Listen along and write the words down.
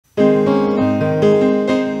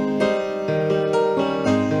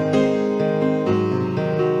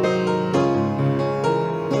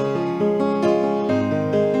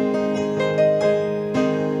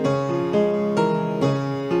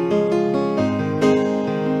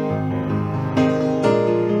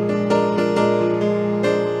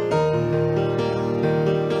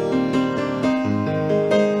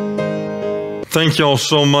Thank y'all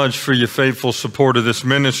so much for your faithful support of this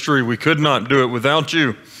ministry. We could not do it without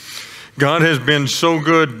you. God has been so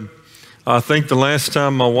good. I think the last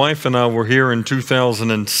time my wife and I were here in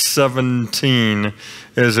 2017,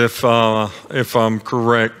 as if I'm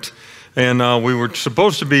correct. And we were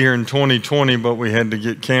supposed to be here in 2020, but we had to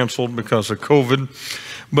get canceled because of COVID.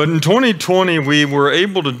 But in 2020, we were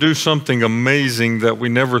able to do something amazing that we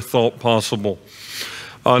never thought possible.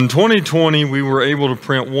 In 2020, we were able to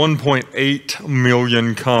print 1.8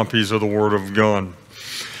 million copies of the Word of God.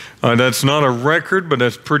 That's not a record, but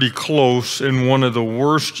that's pretty close in one of the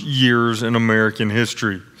worst years in American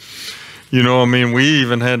history. You know, I mean, we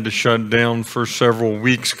even had to shut down for several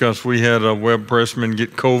weeks because we had a web pressman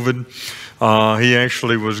get COVID. He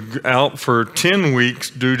actually was out for 10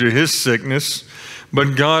 weeks due to his sickness.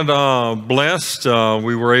 But God blessed.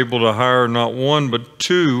 We were able to hire not one, but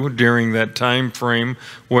two during that time frame,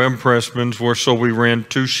 web pressmen, so we ran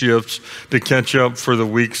 2 shifts to catch up for the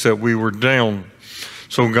weeks that we were down.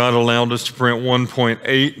 So God allowed us to print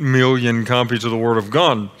 1.8 million copies of the Word of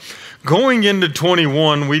God. Going into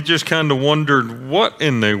 21, we just kind of wondered, what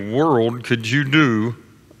in the world could you do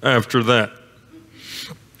after that?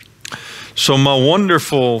 So my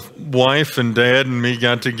wonderful wife and dad and me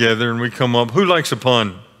got together and we come up. Who likes a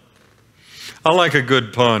pun? I like a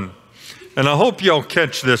good pun. And I hope y'all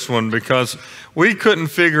catch this one because we couldn't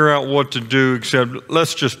figure out what to do except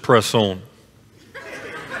let's just press on.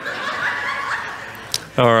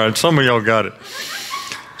 All right, some of y'all got it.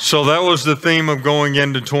 So that was the theme of going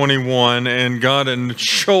into 21, and God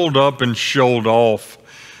showed up and showed off.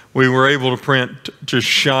 We were able to print just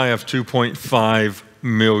shy of 2.5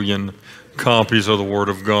 million copies of the Word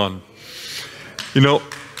of God. You know,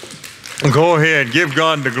 go ahead, give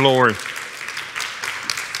God the glory.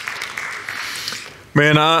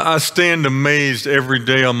 Man, I stand amazed every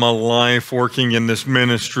day of my life working in this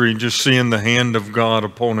ministry, just seeing the hand of God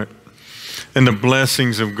upon it and the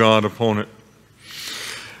blessings of God upon it.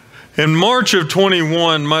 In March of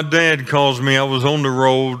 21, my dad calls me. I was on the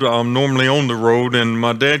road. I'm normally on the road, and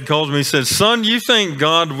my dad calls me. He said, "Son, you think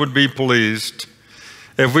God would be pleased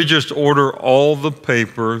if we just order all the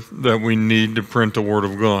paper that we need to print the Word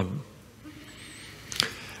of God?"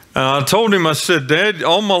 And I told him, I said, "Dad,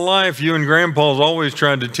 all my life, you and Grandpa's always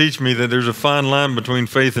tried to teach me that there's a fine line between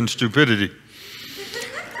faith and stupidity."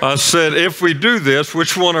 I said, "If we do this,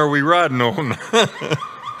 which one are we riding on?"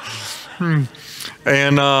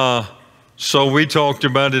 And so we talked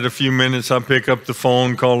about it a few minutes. I pick up the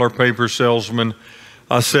phone, call our paper salesman.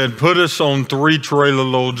 I said, "Put us on 3 trailer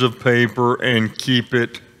loads of paper and keep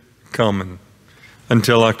it coming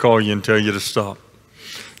until I call you and tell you to stop."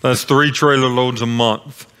 That's 3 trailer loads a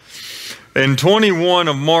month. In 21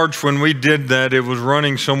 of March, when we did that, it was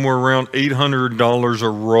running somewhere around $800 a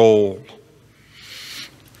roll.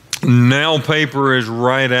 Now paper is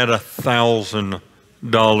right at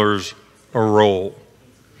 $1,000 a roll.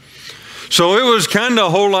 So it was kind of a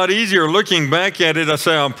whole lot easier. Looking back at it, I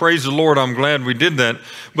say, "Oh, praise the Lord, I'm glad we did that."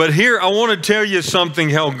 But here, I want to tell you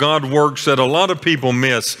something, how God works that a lot of people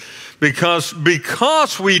miss. Because we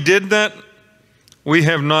did that, we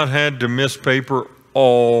have not had to miss paper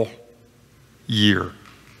all year.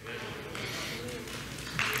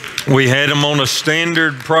 We had them on a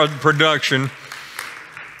standard production.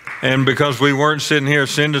 And because we weren't sitting here,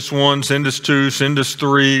 send us 1, send us 2, send us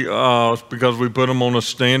 3, because we put them on a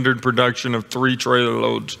standard production of 3 trailer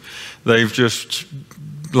loads. They've just,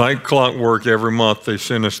 like clockwork, every month they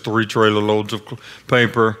send us 3 trailer loads of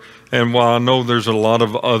paper. And while I know there's a lot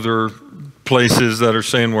of other places that are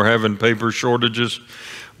saying we're having paper shortages,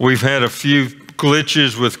 we've had a few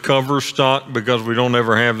glitches with cover stock because we don't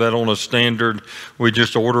ever have that on a standard. We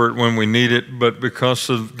just order it when we need it. But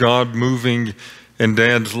because of God moving in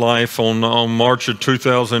Dad's life on March of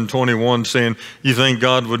 2021, saying, "You think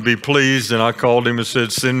God would be pleased?" And I called him and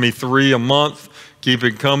said, "Send me 3 a month. Keep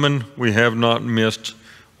it coming." We have not missed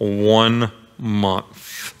 1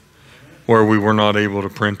 month where we were not able to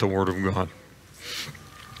print the Word of God.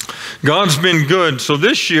 God's been good. So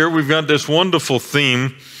this year we've got this wonderful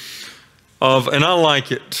theme of, and I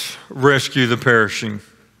like it, rescue the perishing.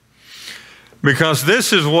 Because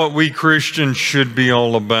this is what we Christians should be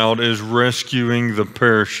all about, is rescuing the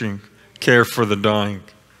perishing, care for the dying.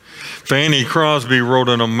 Fanny Crosby wrote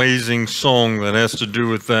an amazing song that has to do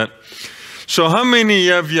with that. So how many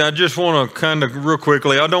of you, I just want to kind of real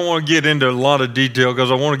quickly, I don't want to get into a lot of detail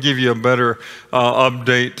because I want to give you a better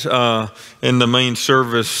update in the main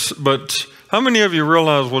service, but how many of you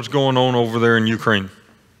realize what's going on over there in Ukraine?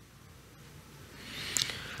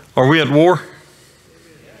 Are we at war?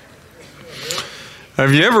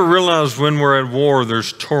 Have you ever realized when we're at war,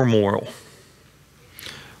 there's turmoil?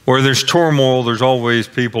 Where there's turmoil, there's always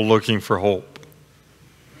people looking for hope.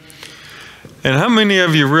 And how many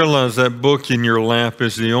of you realize that book in your lap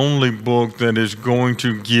is the only book that is going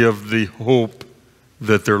to give the hope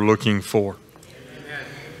that they're looking for? Amen.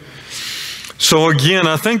 So again,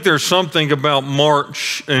 I think there's something about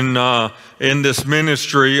March in this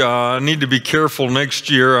ministry. I need to be careful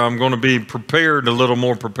next year. I'm going to be prepared, a little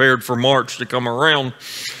more prepared for March to come around.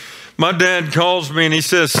 My dad calls me and he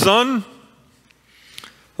says, "Son,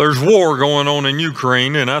 there's war going on in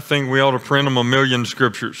Ukraine, and I think we ought to print them 1,000,000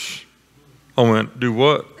 scriptures." I went, "Do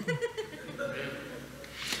what?"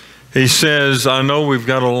 He says, "I know we've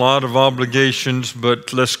got a lot of obligations,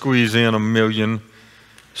 but let's squeeze in 1,000,000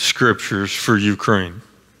 scriptures for Ukraine."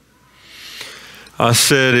 I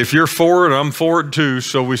said, "If you're for it, I'm for it too."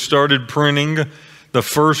 So we started printing the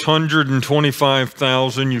first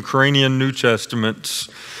 125,000 Ukrainian New Testaments.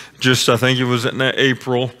 I think it was in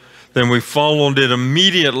April. Then we followed it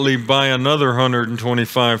immediately by another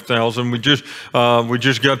 125,000. We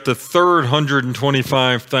just got the third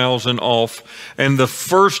 125,000 off, and the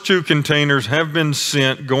first 2 containers have been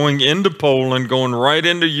sent, going into Poland, going right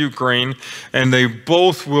into Ukraine, and they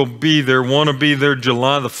both will be there. One will be there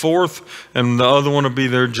July the 4th, and the other one will be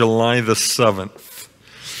there July the 7th.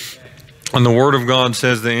 And the Word of God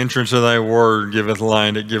says, "The entrance of thy word giveth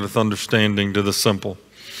light, it giveth understanding to the simple."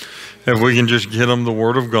 If we can just get them the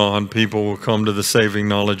Word of God, people will come to the saving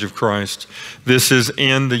knowledge of Christ. This is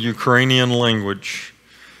in the Ukrainian language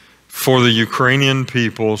for the Ukrainian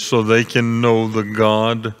people so they can know the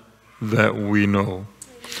God that we know.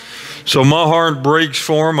 So my heart breaks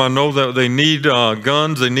for them. I know that they need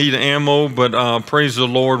guns, they need ammo, but praise the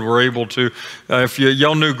Lord, we're able to. If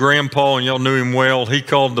y'all knew Grandpa and y'all knew him well, he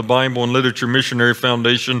called the Bible and Literature Missionary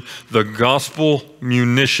Foundation the Gospel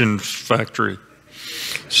Munitions Factory.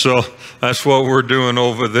 So that's what we're doing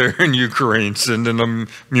over there in Ukraine, sending them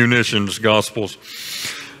munitions, gospels.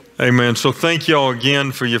 Amen. So thank y'all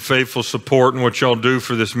again for your faithful support and what y'all do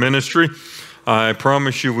for this ministry. I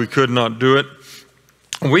promise you we could not do it.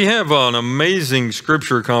 We have an amazing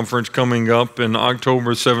scripture conference coming up in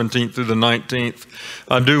October 17th through the 19th.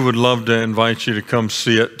 I would love to invite you to come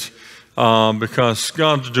see it because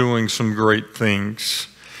God's doing some great things.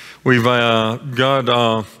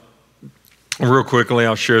 Real quickly,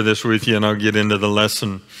 I'll share this with you and I'll get into the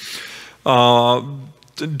lesson.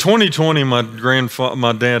 2020, my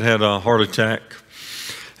dad had a heart attack.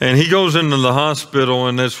 And he goes into the hospital,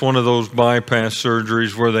 and it's one of those bypass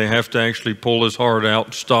surgeries where they have to actually pull his heart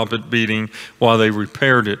out, stop it beating while they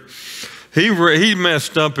repaired it. He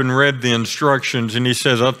messed up and read the instructions, and he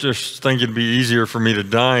says, "I just think it'd be easier for me to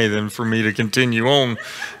die than for me to continue on."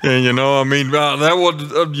 And that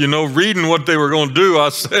was, reading what they were going to do, I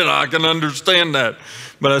said, I can understand that.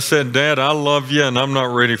 But I said, "Dad, I love you, and I'm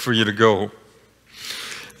not ready for you to go."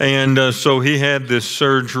 And so he had this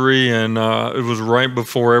surgery, and it was right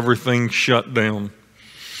before everything shut down.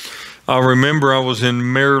 I remember I was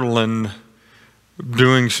in Maryland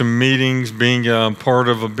doing some meetings, being part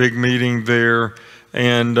of a big meeting there,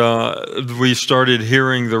 and we started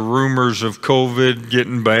hearing the rumors of COVID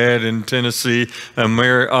getting bad in Tennessee,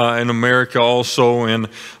 in America also. And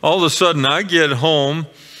all of a sudden I get home,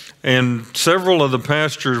 and several of the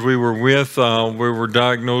pastors we were with, we were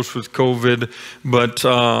diagnosed with COVID, but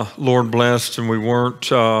Lord blessed, and we weren't.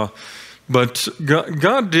 But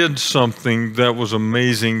God did something that was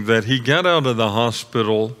amazing, that he got out of the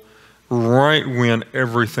hospital right when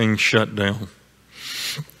everything shut down.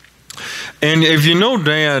 And if you know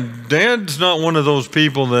Dad's not one of those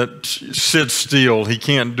people that sits still. He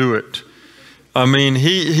can't do it. I mean,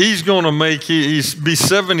 he's going to he's be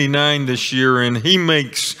 79 this year, and he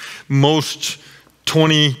makes most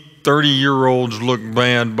 20, 30-year-olds look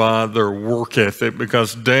bad by their work ethic,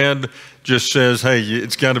 because Dad just says, "Hey,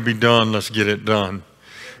 it's got to be done. Let's get it done."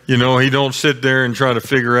 He don't sit there and try to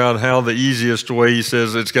figure out how the easiest way. He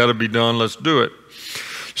says, "It's got to be done. Let's do it."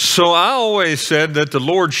 So I always said that the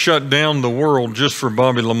Lord shut down the world just for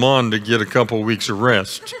Bobby Lamond to get a couple of weeks of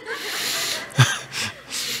rest.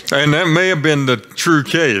 And that may have been the true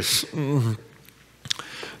case.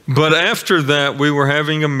 But after that, we were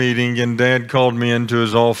having a meeting, and Dad called me into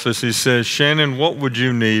his office. He says, "Shannon, what would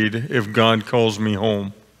you need if God calls me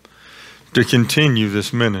home to continue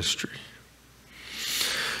this ministry?"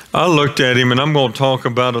 I looked at him, and I'm going to talk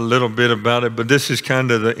about a little bit about it, but this is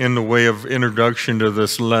kind of in the way of introduction to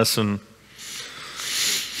this lesson.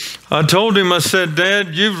 I told him, I said,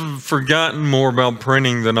 "Dad, you've forgotten more about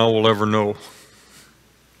printing than I will ever know."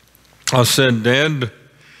 I said, "Dad,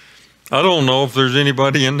 I don't know if there's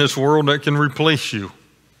anybody in this world that can replace you."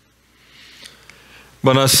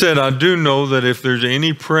 But I said, I do know that if there's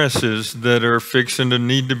any presses that are fixing to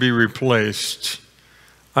need to be replaced,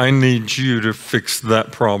 I need you to fix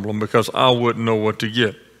that problem because I wouldn't know what to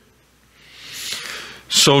get.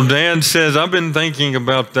 So Dad says, I've been thinking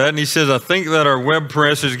about that. And he says, I think that our web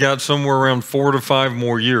press has got somewhere around 4 to 5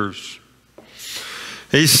 more years.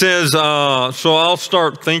 He says, so I'll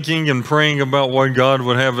start thinking and praying about what God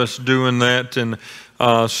would have us do in that. And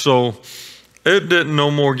so it didn't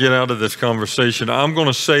no more get out of this conversation. I'm going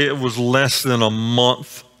to say it was less than a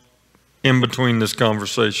month in between this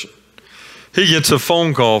conversation. He gets a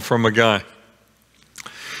phone call from a guy.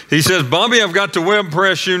 He says, Bobby, I've got the web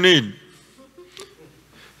press you need.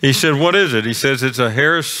 He said, what is it? He says, it's a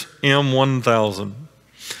Harris M1000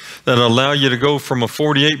 that'll allow you to go from a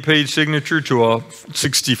 48-page signature to a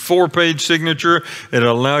 64-page signature.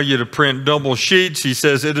 It'll allow you to print double sheets. He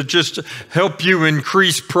says it'll just help you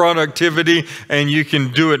increase productivity, and you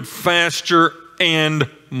can do it faster and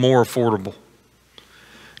more affordable.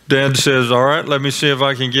 Dad says, all right, let me see if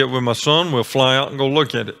I can get with my son. We'll fly out and go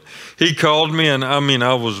look at it. He called me, and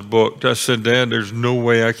I was booked. I said, Dad, there's no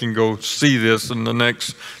way I can go see this in the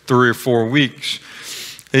next 3 or 4 weeks.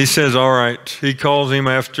 He says, all right. He calls him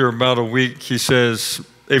after about a week. He says,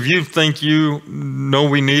 if you think you know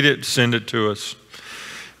we need it, send it to us.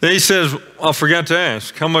 Then he says, I forgot to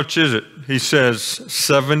ask, how much is it? He says,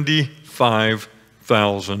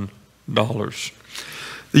 $75,000.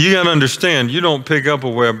 You got to understand, you don't pick up a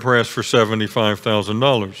web press for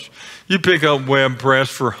 $75,000. You pick up web press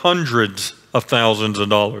for hundreds of thousands of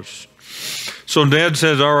dollars. So Dad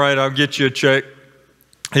says, all right, I'll get you a check.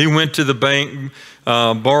 He went to the bank,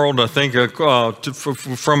 borrowed, I think,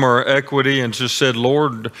 from our equity and just said,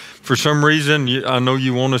 Lord, for some reason, I know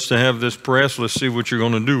you want us to have this press. Let's see what you're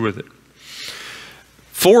going to do with it.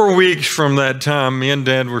 4 weeks from that time, me and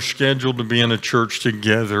Dad were scheduled to be in a church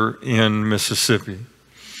together in Mississippi.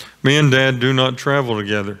 Me and Dad do not travel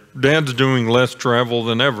together. Dad's doing less travel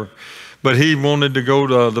than ever. But he wanted to go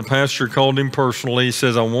to, the pastor called him personally. He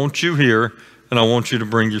says, I want you here, and I want you to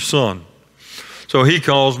bring your son. So he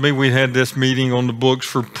calls me. We had this meeting on the books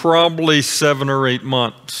for probably 7 or 8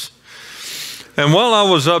 months. And while I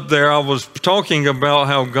was up there, I was talking about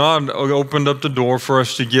how God opened up the door for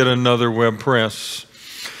us to get another web press.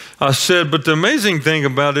 I said, but the amazing thing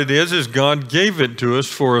about it is God gave it to us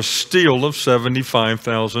for a steal of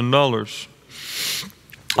 $75,000.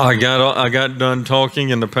 I got done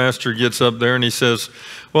talking, and the pastor gets up there and he says,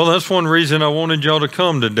 well, that's one reason I wanted y'all to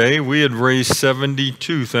come today. We had raised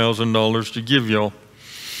 $72,000 to give y'all.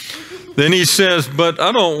 Then he says, but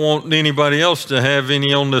I don't want anybody else to have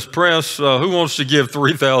any on this press. Who wants to give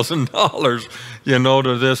 $3,000,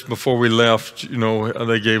 to this? Before we left,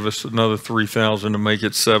 they gave us another $3,000 to make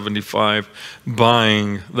it $75,000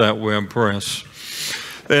 buying that web press.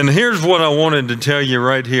 And here's what I wanted to tell you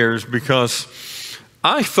right here is because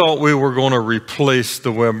I thought we were going to replace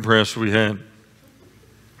the web press we had.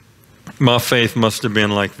 My faith must have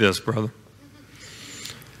been like this, brother.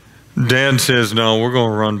 Dad says, no, we're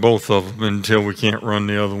going to run both of them until we can't run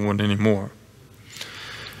the other one anymore.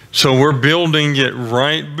 So we're building it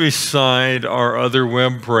right beside our other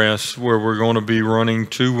web press where we're going to be running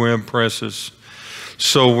 2 web presses.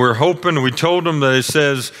 So we're hoping, we told them that it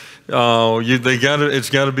says, it's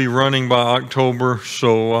got to be running by October.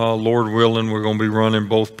 So Lord willing, we're going to be running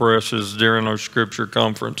both presses during our scripture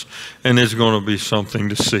conference, and it's going to be something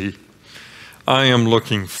to see. I am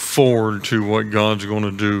looking forward to what God's going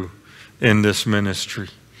to do in this ministry.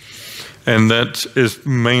 And that is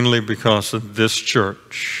mainly because of this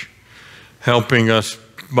church helping us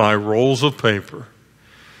buy rolls of paper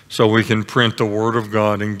so we can print the Word of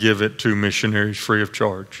God and give it to missionaries free of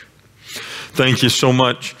charge. Thank you so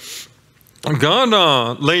much.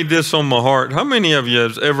 God laid this on my heart. How many of you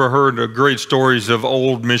have ever heard of great stories of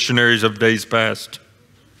old missionaries of days past?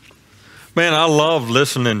 Man, I love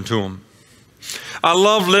listening to them. I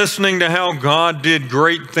love listening to how God did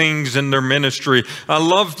great things in their ministry. I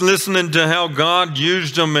love listening to how God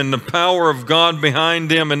used them and the power of God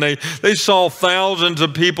behind them. And they saw thousands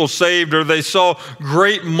of people saved, or they saw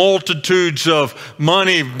great multitudes of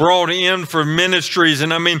money brought in for ministries.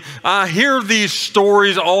 And I hear these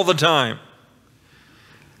stories all the time.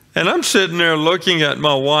 And I'm sitting there looking at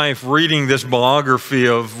my wife reading this biography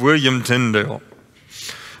of William Tyndale.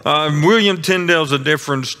 William Tyndale's a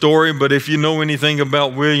different story, but if you know anything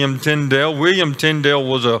about William Tyndale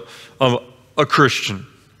was a Christian.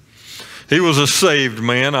 He was a saved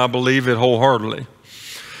man. I believe it wholeheartedly.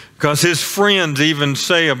 Because his friends even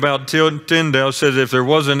say about Tyndale, says if there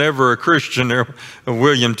wasn't ever a Christian there,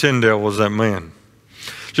 William Tyndale was that man.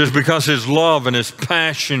 Just because his love and his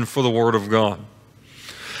passion for the Word of God.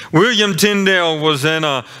 William Tyndale was in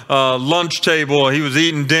a lunch table. He was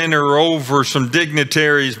eating dinner over some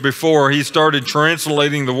dignitaries before he started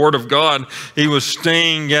translating the Word of God. He was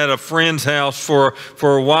staying at a friend's house for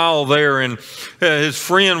a while there, and his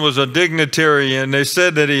friend was a dignitary, and they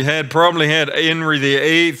said that he probably had Henry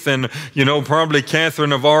VIII and, probably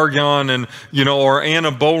Catherine of Aragon and, or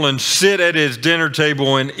Anna Boleyn sit at his dinner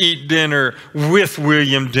table and eat dinner with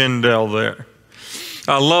William Tyndale there.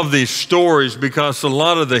 I love these stories because a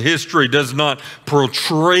lot of the history does not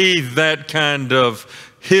portray that kind of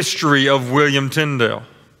history of William Tyndale.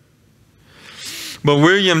 But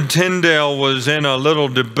William Tyndale was in a little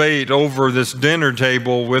debate over this dinner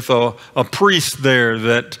table with a priest there.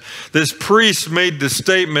 That this priest made the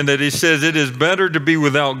statement that he says, it is better to be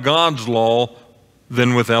without God's law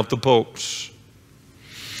than without the Pope's.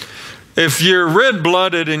 If you're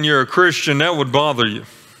red-blooded and you're a Christian, that would bother you.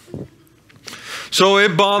 So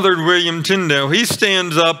it bothered William Tyndale. He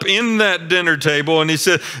stands up in that dinner table and he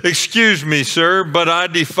said, excuse me, sir, but I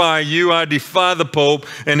defy you, I defy the Pope,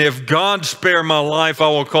 and if God spare my life, I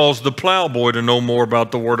will cause the plowboy to know more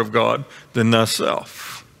about the Word of God than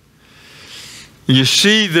thyself. You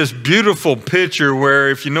see this beautiful picture where,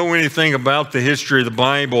 if you know anything about the history of the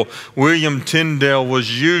Bible, William Tyndale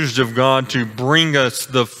was used of God to bring us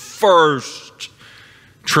the first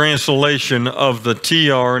translation of the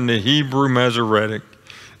TR in the Hebrew Masoretic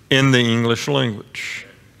in the English language.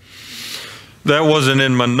 That wasn't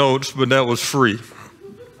in my notes, but that was free.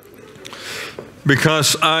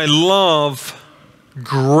 Because I love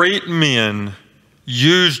great men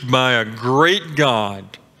used by a great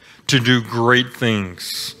God to do great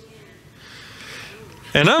things.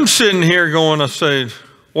 And I'm sitting here going, I say,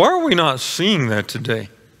 why are we not seeing that today?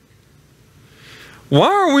 Why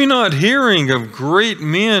are we not hearing of great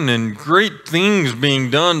men and great things being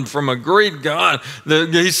done from a great God?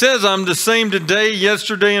 He says, I'm the same today,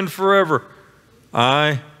 yesterday, and forever.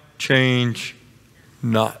 I change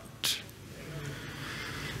not.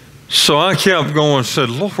 So I kept going and said,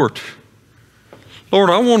 Lord,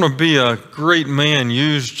 I want to be a great man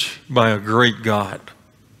used by a great God.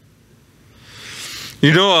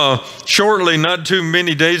 Shortly, not too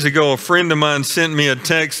many days ago, a friend of mine sent me a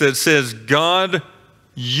text that says, God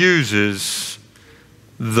uses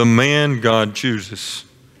the man God chooses.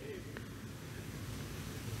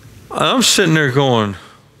 I'm sitting there going,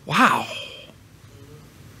 wow.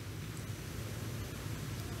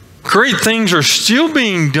 Great things are still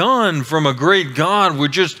being done from a great God. We're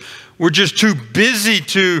just too busy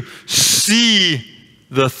to see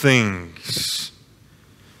the things.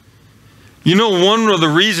 One of the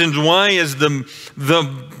reasons why is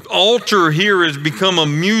the altar here has become a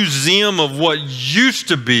museum of what used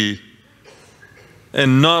to be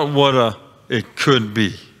and not what it could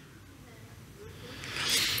be.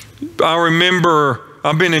 I remember,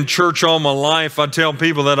 I've been in church all my life. I tell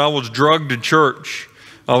people that I was drugged to church.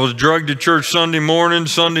 I was drugged to church Sunday morning,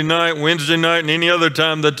 Sunday night, Wednesday night, and any other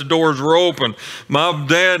time that the doors were open. My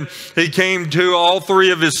dad, he came to all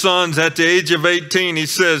three of his sons at the age of 18. He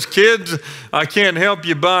says, kids, I can't help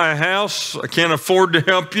you buy a house. I can't afford to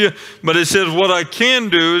help you. But he says, what I can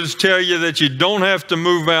do is tell you that you don't have to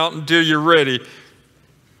move out until you're ready.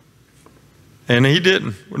 And he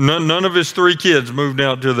didn't. None of his three kids moved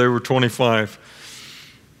out till they were 25.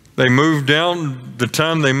 They moved out the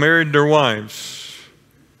time they married their wives.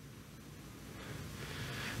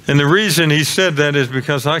 And the reason he said that is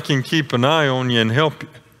because I can keep an eye on you and help you.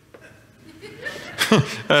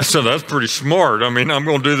 I said, that's pretty smart. I mean, I'm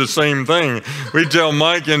going to do the same thing. We tell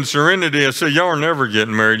Mike and Serenity, I said, y'all are never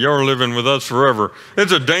getting married. Y'all are living with us forever.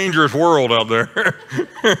 It's a dangerous world out there.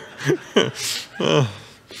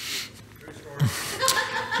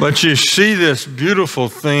 But you see this beautiful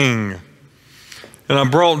thing. And I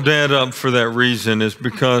brought Dad up for that reason, is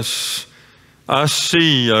because I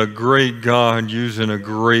see a great God using a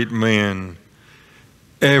great man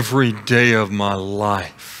every day of my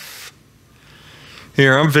life.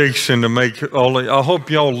 Here, I'm fixing to make I hope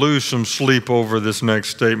y'all lose some sleep over this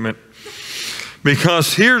next statement.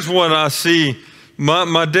 Because here's what I see.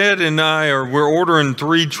 My dad and we're ordering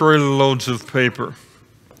 3 trailer loads of paper.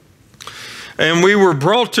 And we were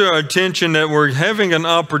brought to our attention that we're having an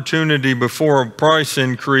opportunity before a price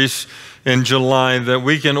increase in July that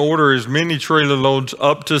we can order as many trailer loads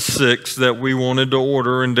up to 6 that we wanted to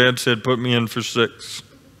order, and Dad said, put me in for 6.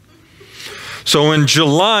 So in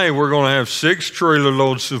July, we're going to have 6 trailer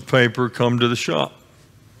loads of paper come to the shop.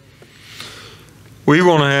 We're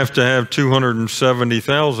going to have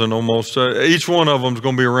 $270,000 almost. Each one of them is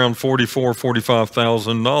going to be around $44,000,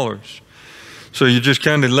 $45,000. So you just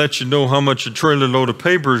kind of let you know how much a trailer load of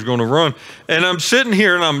paper is going to run. And I'm sitting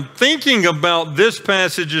here and I'm thinking about this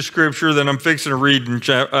passage of Scripture that I'm fixing to read in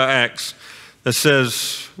Acts that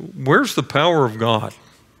says, where's the power of God?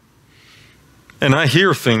 And I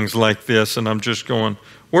hear things like this and I'm just going,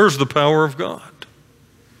 where's the power of God?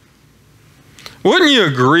 Wouldn't you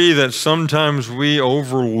agree that sometimes we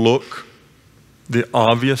overlook the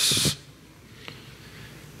obvious?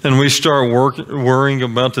 And we start worrying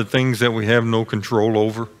about the things that we have no control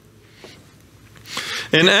over.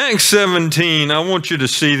 In Acts 17, I want you to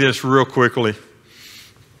see this real quickly.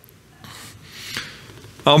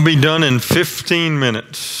 I'll be done in 15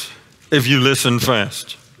 minutes if you listen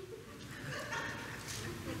fast.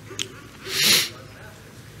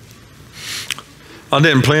 I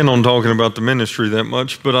didn't plan on talking about the ministry that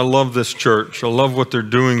much, but I love this church. I love what they're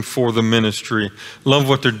doing for the ministry. Love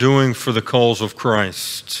what they're doing for the cause of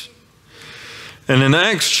Christ. And in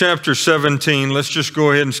Acts chapter 17, let's just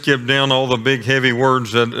go ahead and skip down all the big heavy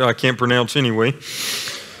words that I can't pronounce anyway.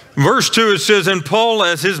 Verse 2, it says, And Paul,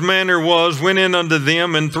 as his manner was, went in unto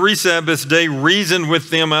them, and 3 Sabbaths day reasoned with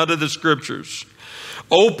them out of the Scriptures,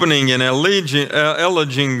 opening and alleging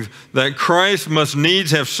that Christ must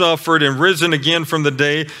needs have suffered and risen again from the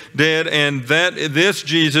dead, and that this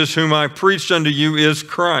Jesus whom I preached unto you is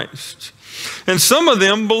Christ. And some of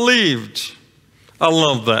them believed. I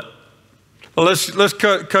love that. Let's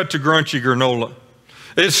cut to Grunchy Granola.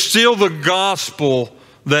 It's still the gospel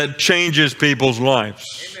that changes people's lives.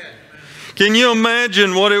 Amen. Can you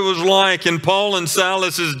imagine what it was like in Paul and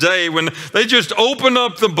Silas's day when they just opened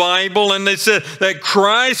up the Bible and they said that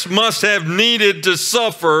Christ must have needed to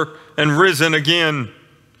suffer and risen again?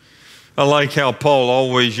 I like how Paul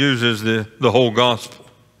always uses the whole gospel.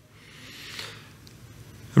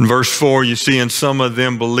 In verse 4, you see, and some of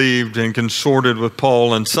them believed and consorted with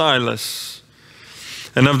Paul and Silas.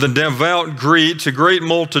 And of the devout Greeks, a great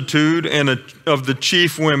multitude, and of the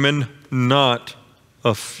chief women, not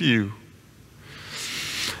a few.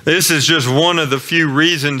 This is just one of the few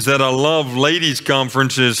reasons that I love ladies'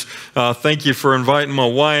 conferences. Thank you for inviting my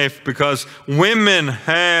wife, because women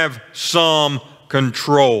have some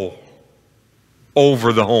control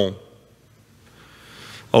over the home.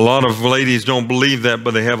 A lot of ladies don't believe that,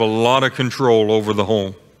 but they have a lot of control over the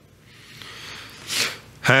home.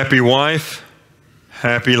 Happy wife,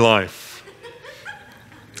 happy life.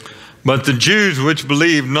 But the Jews which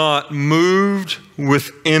believed not, moved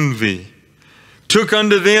with envy, took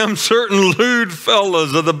unto them certain lewd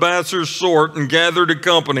fellows of the baser sort, and gathered a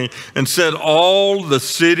company, and set all the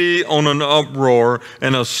city on an uproar,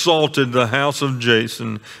 and assaulted the house of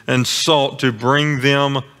Jason, and sought to bring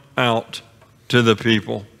them out to the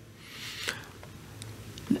people.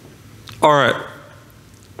 All right,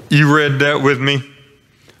 you read that with me.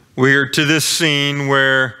 We are to this scene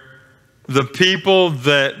where the people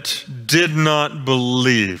that did not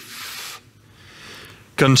believe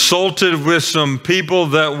consulted with some people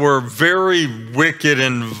that were very wicked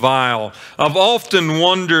and vile. I've often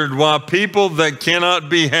wondered why people that cannot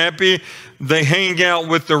be happy, they hang out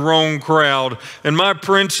with the wrong crowd. And my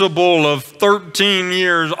principle of 13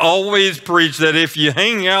 years always preached that if you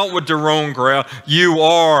hang out with the wrong crowd, you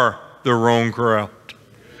are the wrong crowd.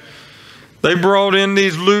 They brought in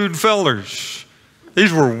these lewd fellers.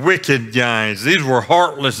 These were wicked guys. These were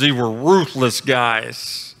heartless. These were ruthless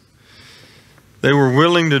guys. They were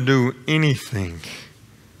willing to do anything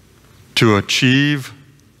to achieve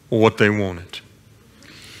what they wanted.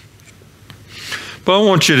 But I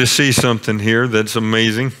want you to see something here that's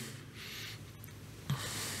amazing.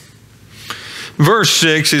 Verse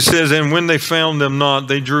 6, it says, And when they found them not,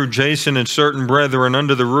 they drew Jason and certain brethren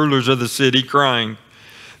unto the rulers of the city, crying,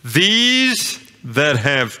 These that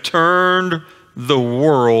have turned the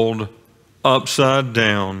world upside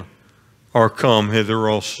down are come hither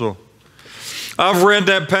also. I've read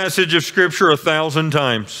that passage of Scripture 1,000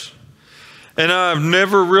 times, and I've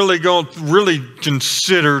never really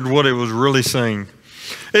considered what it was really saying.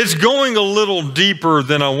 It's going a little deeper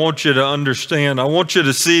than I want you to understand. I want you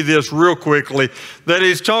to see this real quickly, that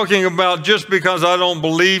he's talking about just because I don't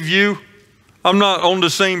believe you, I'm not on the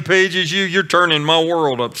same page as you, you're turning my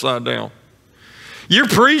world upside down. You're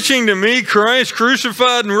preaching to me Christ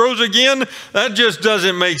crucified and rose again? That just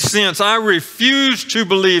doesn't make sense. I refuse to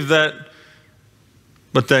believe that.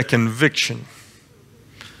 But that conviction,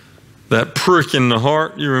 that prick in the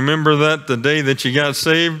heart, you remember that the day that you got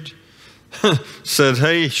saved? Said,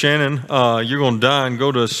 hey, Shannon, you're going to die and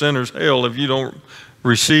go to a sinner's hell if you don't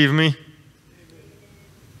receive me.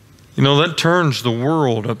 You know, that turns the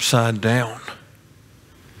world upside down.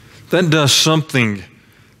 That does something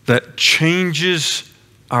that changes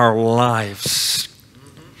our lives.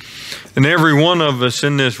 And every one of us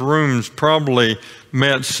in this room's probably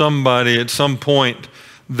met somebody at some point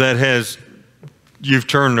that you've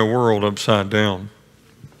turned the world upside down.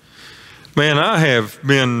 Man, I have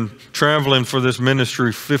been traveling for this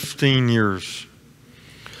ministry 15 years.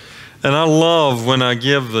 And I love when I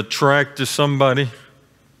give the tract to somebody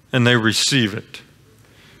and they receive it.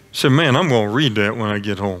 I say, man, I'm going to read that when I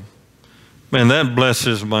get home. Man, that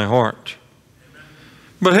blesses my heart.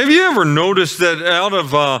 But have you ever noticed that out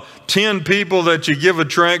of 10 people that you give a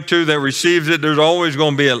tract to that receives it, there's always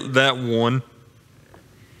going to be that one?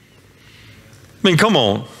 I mean, come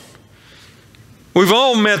on. We've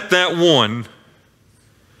all met that one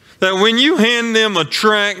that when you hand them a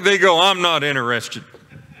tract, they go, I'm not interested.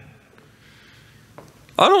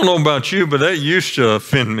 I don't know about you, but that used to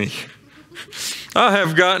offend me. I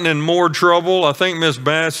have gotten in more trouble. I think Miss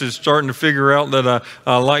Bass is starting to figure out that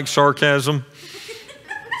I like sarcasm.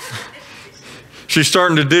 She's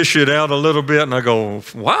starting to dish it out a little bit, and I go,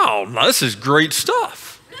 wow, this is great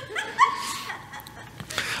stuff.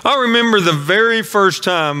 I remember the very first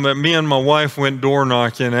time that me and my wife went door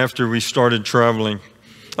knocking after we started traveling.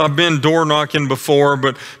 I've been door knocking before,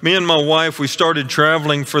 but me and my wife, we started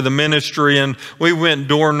traveling for the ministry, and we went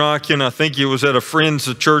door knocking. I think it was at a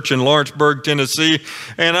friend's church in Lawrenceburg, Tennessee.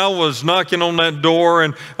 And I was knocking on that door,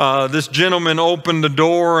 and this gentleman opened the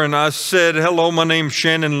door, and I said, hello, my name's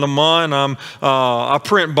Shannon Lamont. I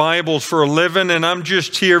print Bibles for a living, and I'm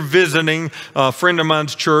just here visiting a friend of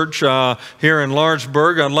mine's church here in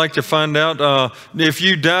Lawrenceburg. I'd like to find out if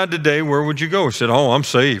you died today, where would you go? He said, oh, I'm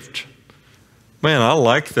saved. Man, I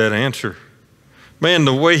like that answer. Man,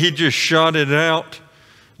 the way he just shot it out,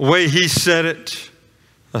 the way he said it,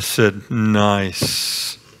 I said,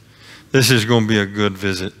 nice. This is going to be a good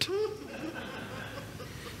visit.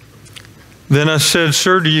 Then I said,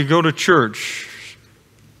 sir, do you go to church?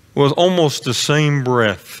 With almost the same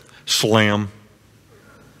breath, slam.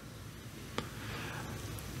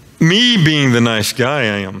 Me being the nice guy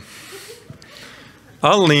I am,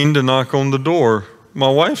 I leaned to knock on the door. My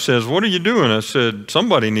wife says, what are you doing? I said,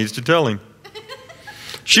 somebody needs to tell him.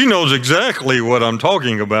 She knows exactly what I'm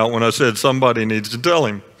talking about when I said somebody needs to tell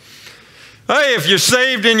him. Hey, if you're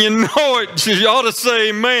saved and you know it, you ought to say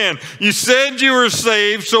amen. You said you were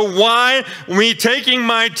saved, so why me taking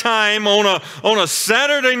my time on a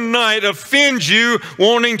Saturday night offend you,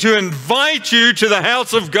 wanting to invite you to the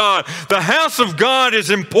house of God? The house of God is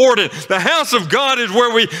important. The house of God is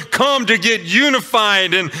where we come to get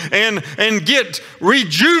unified and get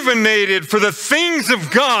rejuvenated for the things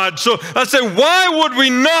of God. So I say, why would we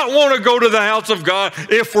not want to go to the house of God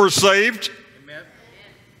if we're saved?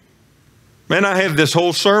 Man, I had this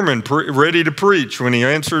whole sermon ready to preach when he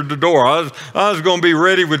answered the door. I was going to be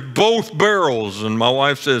ready with both barrels. And my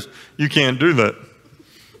wife says, you can't do that.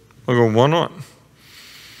 I go, why not?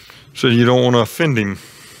 She said, you don't want to offend him.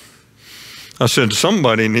 I said,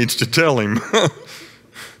 somebody needs to tell him.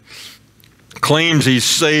 Claims he's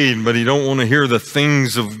saved, but he don't want to hear the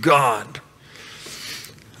things of God.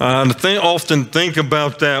 I often think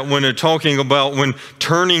about that when they're talking about when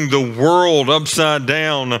turning the world upside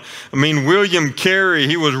down. I mean, William Carey,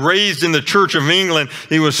 he was raised in the Church of England.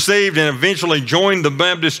 He was saved and eventually joined the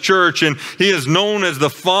Baptist Church, and he is known as the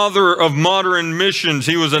father of modern missions.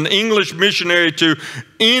 He was an English missionary to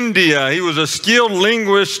India. He was a skilled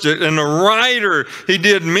linguist and a writer. He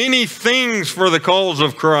did many things for the cause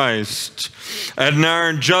of Christ.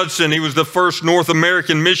 Adoniram Judson, he was the first North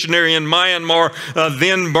American missionary in Myanmar,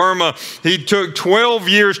 then Burma. He took 12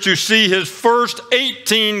 years to see his first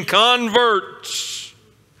 18 converts.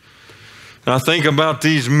 And I think about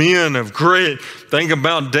these men of great. Think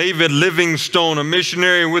about David Livingstone, a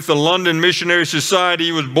missionary with the London Missionary Society.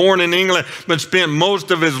 He was born in England, but spent most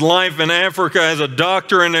of his life in Africa as a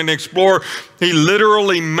doctor and an explorer. He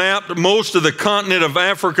literally mapped most of the continent of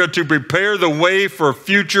Africa to prepare the way for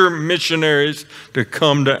future missionaries to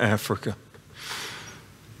come to Africa.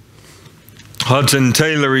 Hudson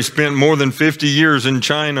Taylor, he spent more than 50 years in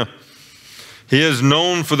China. He is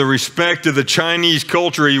known for the respect of the Chinese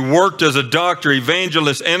culture. He worked as a doctor,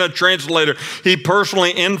 evangelist, and a translator. He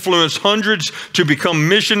personally influenced hundreds to become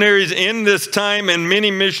missionaries in this time, and many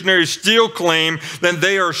missionaries still claim that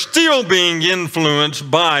they are still being influenced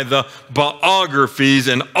by the biographies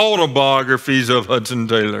and autobiographies of Hudson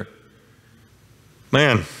Taylor.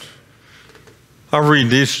 Man, I read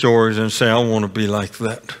these stories and say, I want to be like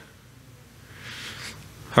that.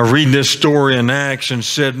 I read this story in Acts and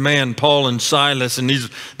said, man, Paul and Silas and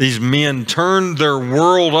these men turned their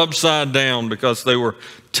world upside down because they were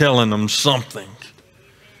telling them something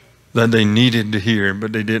that they needed to hear,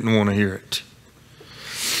 but they didn't want to hear it.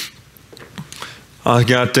 I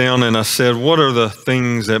got down and I said, what are the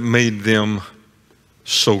things that made them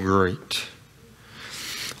so great?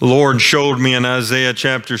 The Lord showed me in Isaiah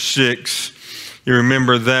chapter 6, you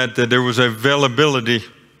remember that there was availability.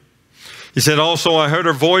 He said, also I heard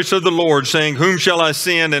a voice of the Lord saying, whom shall I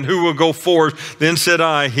send and who will go forth? Then said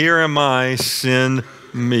I, here am I, send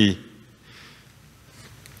me.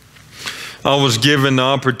 I was given the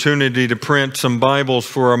opportunity to print some Bibles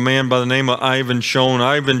for a man by the name of Ivan Schoen.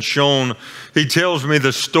 Ivan Schoen, he tells me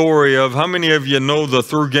the story of, how many of you know the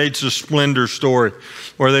Through Gates of Splendor story,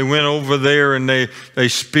 where they went over there and they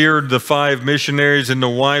speared the 5 missionaries and the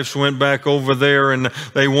wives went back over there and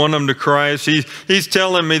they won them to Christ. He's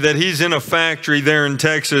telling me that he's in a factory there in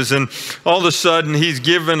Texas, and all of a sudden he's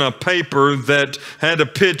given a paper that had a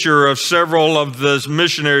picture of several of the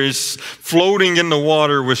missionaries floating in the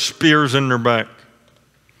water with spears in their back.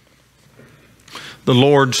 The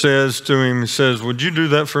Lord says to him, he says, would you do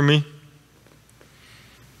that for me?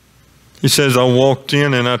 He says, I walked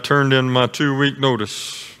in and I turned in my 2-week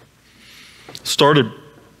notice. Started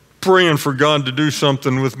praying for God to do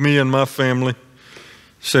something with me and my family.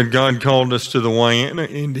 Said God called us to the Wayana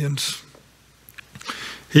Indians.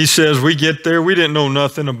 He says, we get there, we didn't know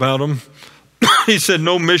nothing about them. He said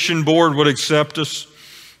no mission board would accept us.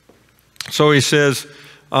 So he says,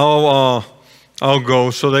 I'll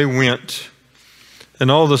go. So they went.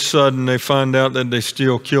 And all of a sudden they find out that they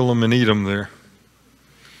still kill them and eat them there.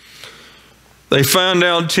 They found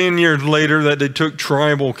out 10 years later that they took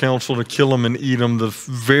tribal council to kill them and eat them the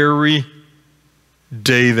very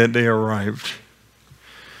day that they arrived.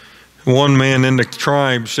 One man in the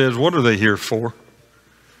tribe says, what are they here for?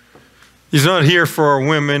 He's not here for our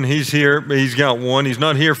women. He's here, he's got 1. He's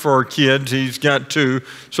not here for our kids. He's got 2.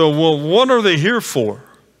 So, well, what are they here for?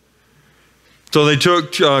 So they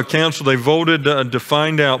took counsel, they voted to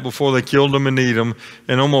find out before they killed them and eat them.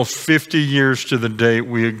 And almost 50 years to the date,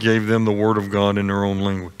 we gave them the Word of God in their own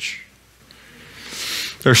language.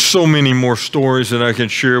 There's so many more stories that I can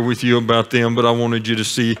share with you about them, but I wanted you to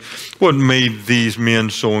see what made these men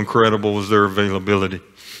so incredible was their availability.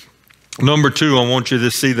 Number 2, I want you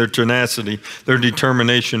to see their tenacity, their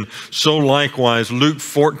determination. So likewise, Luke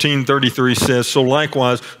 14:33 says, so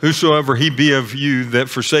likewise, whosoever he be of you that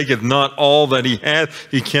forsaketh not all that he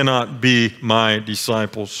hath, he cannot be my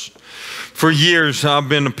disciples. For years, I've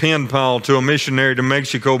been a pen pal to a missionary to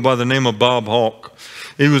Mexico by the name of Bob Hawk.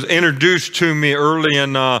 He was introduced to me early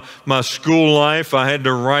in my school life. I had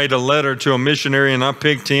to write a letter to a missionary, and I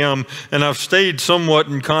picked him. And I've stayed somewhat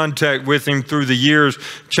in contact with him through the years,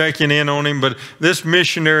 checking in on him. But this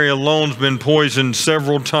missionary alone's been poisoned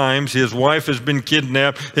several times. His wife has been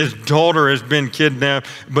kidnapped. His daughter has been kidnapped.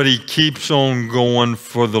 But he keeps on going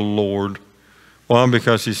for the Lord. Why?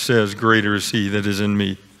 Because he says, greater is he that is in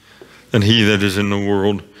me than he that is in the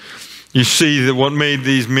world. You see that what made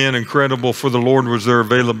these men incredible for the Lord was their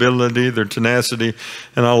availability, their tenacity,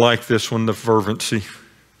 and I like this one, the fervency.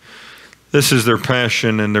 This is their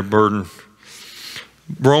passion and their burden.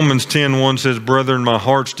 Romans 10:1 says, brethren, my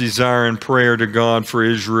heart's desire and prayer to God for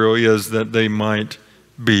Israel is that they might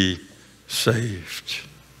be saved.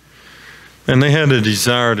 And they had a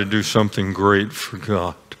desire to do something great for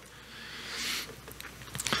God.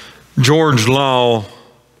 George Lau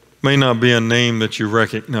may not be a name that you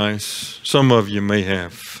recognize. Some of you may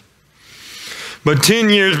have. But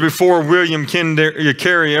 10 years before William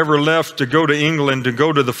Carey ever left to go to England, to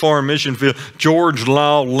go to the foreign mission field, George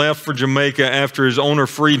Lau left for Jamaica after his owner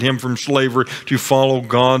freed him from slavery to follow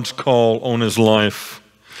God's call on his life.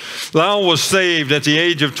 Lau was saved at the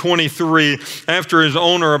age of 23 after his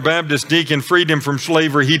owner, a Baptist deacon, freed him from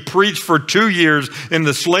slavery. He preached for 2 years in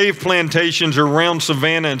the slave plantations around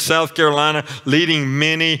Savannah in South Carolina, leading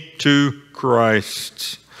many to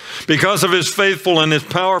Christ. Because of his faithful and his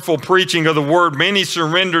powerful preaching of the word, many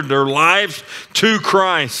surrendered their lives to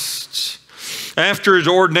Christ. After his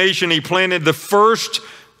ordination, he planted the first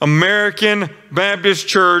American Baptist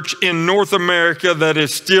church in North America that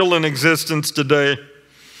is still in existence today.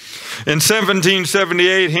 In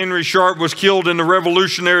 1778, Henry Sharp was killed in the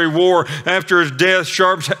Revolutionary War. After his death,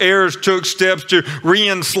 Sharp's heirs took steps to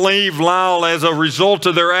re-enslave Lau. As a result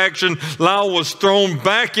of their action, Lau was thrown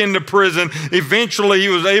back into prison. Eventually, he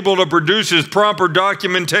was able to produce his proper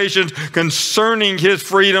documentation concerning his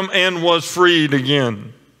freedom and was freed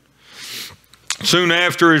again. Soon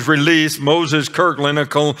after his release, Moses Kirkland, a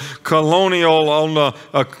colonel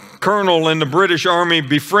in the British Army,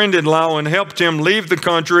 befriended Lau and helped him leave the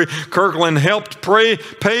country. Kirkland helped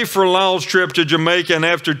pay for Lau's trip to Jamaica, and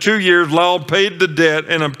after 2 years, Lau paid the debt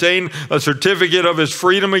and obtained a certificate of his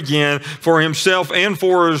freedom again for himself and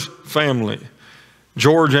for his family.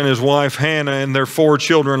 George and his wife Hannah and their 4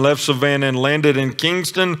 children left Savannah and landed in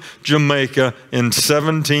Kingston, Jamaica in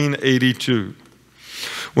 1782.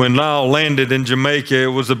 When Lisle landed in Jamaica, it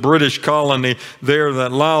was a British colony there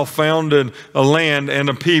that Lisle founded a land and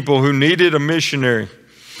a people who needed a missionary.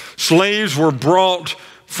 Slaves were brought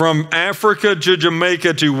from Africa to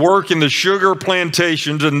Jamaica to work in the sugar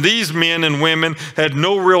plantations, and these men and women had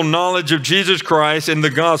no real knowledge of Jesus Christ and the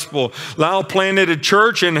gospel. Lisle planted a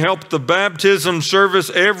church and helped the baptism service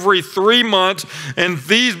every 3 months, and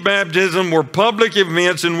these baptisms were public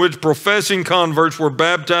events in which professing converts were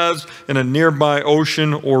baptized in a nearby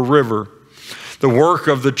ocean or river. The work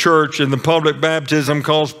of the church in the public baptism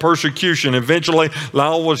caused persecution. Eventually,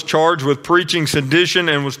 Lisle was charged with preaching sedition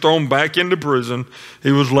and was thrown back into prison.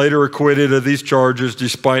 He was later acquitted of these charges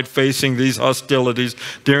despite facing these hostilities.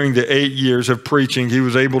 During the 8 years of preaching, he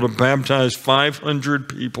was able to baptize 500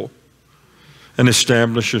 people and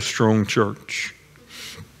establish a strong church.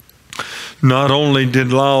 Not only did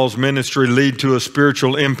Lisle's ministry lead to a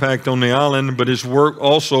spiritual impact on the island, but his work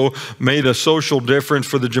also made a social difference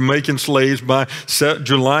for the Jamaican slaves. By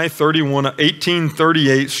July 31,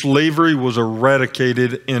 1838, slavery was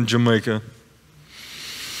eradicated in Jamaica.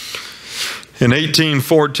 In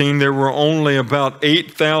 1814, there were only about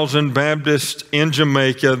 8,000 Baptists in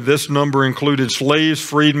Jamaica. This number included slaves,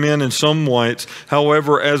 freedmen, and some whites.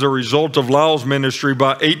 However, as a result of Lisle's ministry, by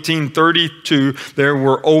 1832, there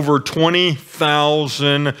were over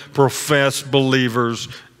 20,000 professed believers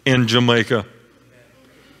in Jamaica.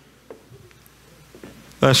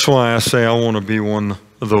 That's why I say I want to be one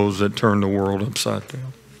of those that turn the world upside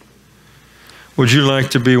down. Would you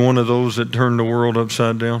like to be one of those that turn the world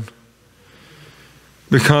upside down?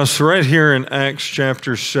 Because right here in Acts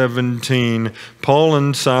chapter 17, Paul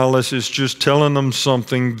and Silas is just telling them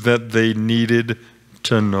something that they needed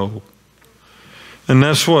to know. And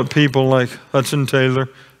that's what people like Hudson Taylor,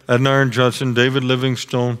 Adoniram Judson, David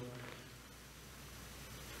Livingstone,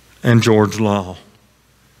 and George Lisle,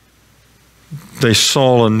 they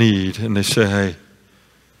saw a need and they said, hey,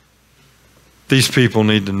 these people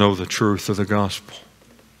need to know the truth of the gospel.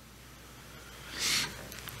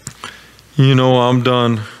 You know, I'm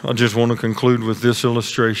done. I just want to conclude with this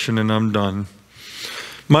illustration and I'm done.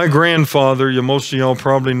 My grandfather, most of y'all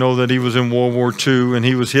probably know that he was in World War II and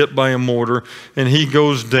he was hit by a mortar and he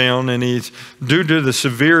goes down, and he's, due to the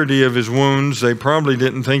severity of his wounds, they probably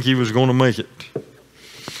didn't think he was going to make it.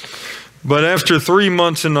 But after 3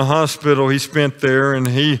 months in the hospital he spent there, and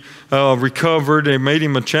he recovered. They made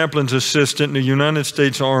him a chaplain's assistant in the United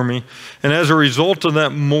States Army. And as a result of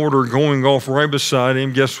that mortar going off right beside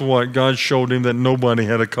him, guess what? God showed him that nobody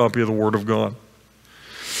had a copy of the Word of God.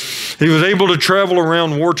 He was able to travel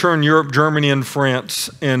around war-torn Europe, Germany, and France,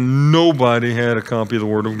 and nobody had a copy of the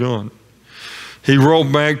Word of God. He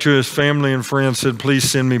wrote back to his family and friends, said, please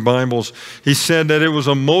send me Bibles. He said that it was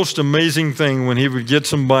a most amazing thing when he would get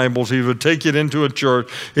some Bibles. He would take it into a church.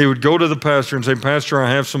 He would go to the pastor and say, Pastor, I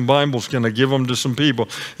have some Bibles. Can I give them to some people?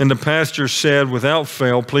 And the pastor said, without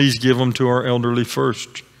fail, please give them to our elderly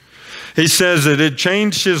first. He says that it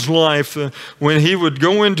changed his life when he would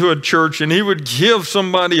go into a church and he would give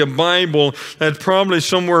somebody a Bible that's probably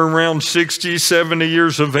somewhere around 60, 70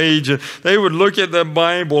 years of age. And they would look at that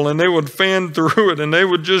Bible and they would fan through it and they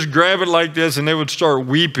would just grab it like this and they would start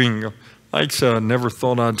weeping. Like I said, I never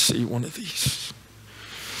thought I'd see one of these.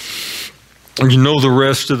 You know the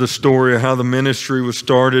rest of the story of how the ministry was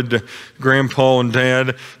started. Grandpa and Dad,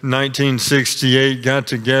 1968, got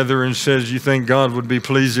together and says, you think God would be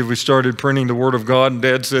pleased if we started printing the Word of God? And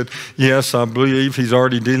Dad said, yes, I believe He's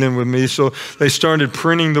already dealing with me. So they started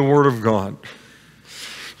printing the Word of God.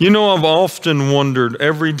 You know, I've often wondered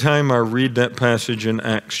every time I read that passage in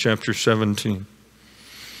Acts chapter 17.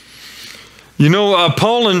 You know,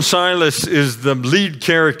 Paul and Silas is the lead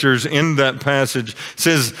characters in that passage. It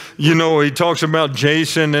says, you know, he talks about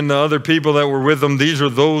Jason and the other people that were with them. These are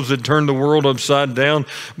those that turned the world upside down.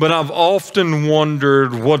 But I've often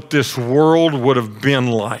wondered what this world would have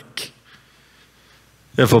been like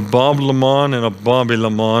if a Bob Lamont and a Bobby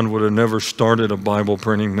Lamont would have never started a Bible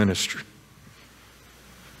printing ministry.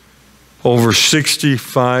 Over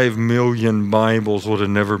 65 million Bibles would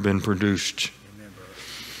have never been produced.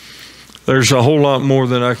 There's a whole lot more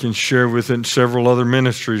that I can share with it. Several other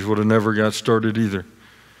ministries would have never got started either.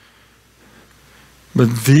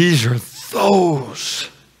 But these are those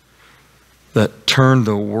that turned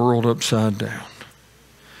the world upside down.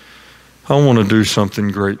 I want to do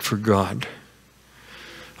something great for God.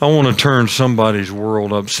 I want to turn somebody's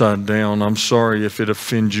world upside down. I'm sorry if it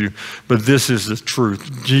offends you, but this is the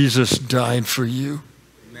truth. Jesus died for you.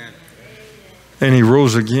 Amen. And He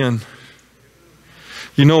rose again.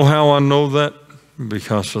 You know how I know that?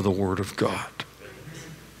 because of the Word of God.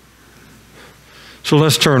 So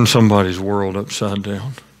let's turn somebody's world upside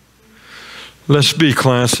down. Let's be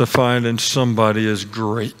classified as somebody as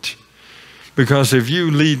great. Because if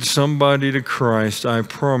you lead somebody to Christ, I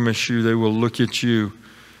promise you they will look at you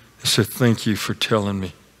and say, thank you for telling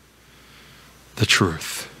me the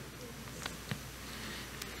truth.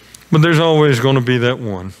 But there's always going to be that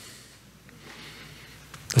one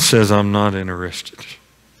that says, I'm not interested.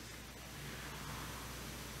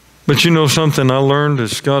 But you know something I learned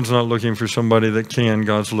is God's not looking for somebody that can.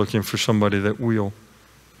 God's looking for somebody that will.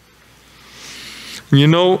 You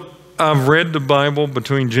know, I've read the Bible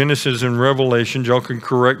between Genesis and Revelation. Y'all can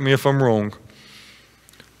correct me if I'm wrong.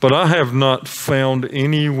 But I have not found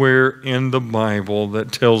anywhere in the Bible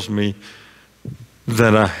that tells me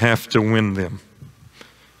that I have to win them.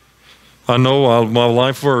 I know my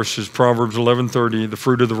life verse is Proverbs 11:30. The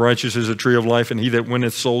fruit of the righteous is a tree of life, and he that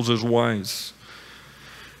winneth souls is wise.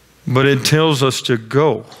 But it tells us to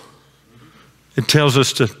go. It tells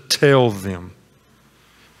us to tell them.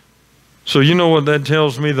 So you know what that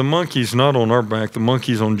tells me? The monkey's not on our back. The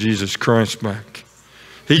monkey's on Jesus Christ's back.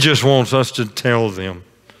 He just wants us to tell them.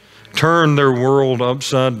 Turn their world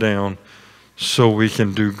upside down so we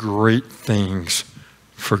can do great things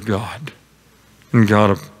for God. And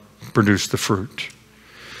God will produce the fruit.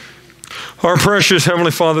 Our precious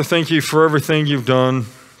Heavenly Father, thank you for everything you've done.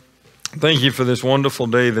 Thank you for this wonderful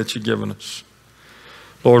day that you've given us.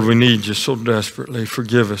 Lord, we need you so desperately.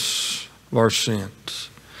 Forgive us of our sins.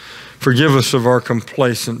 Forgive us of our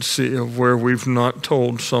complacency of where we've not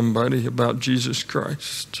told somebody about Jesus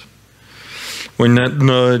Christ. When that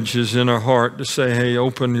nudge is in our heart to say, hey,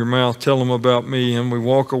 open your mouth, tell them about me, and we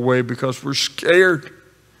walk away because we're scared.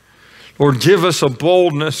 Lord, give us a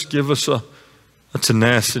boldness, give us a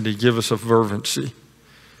tenacity, give us a fervency,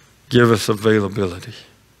 give us availability.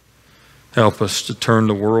 Help us to turn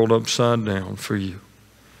the world upside down for you.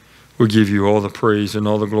 We give you all the praise and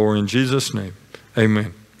all the glory in Jesus' name.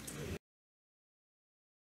 Amen.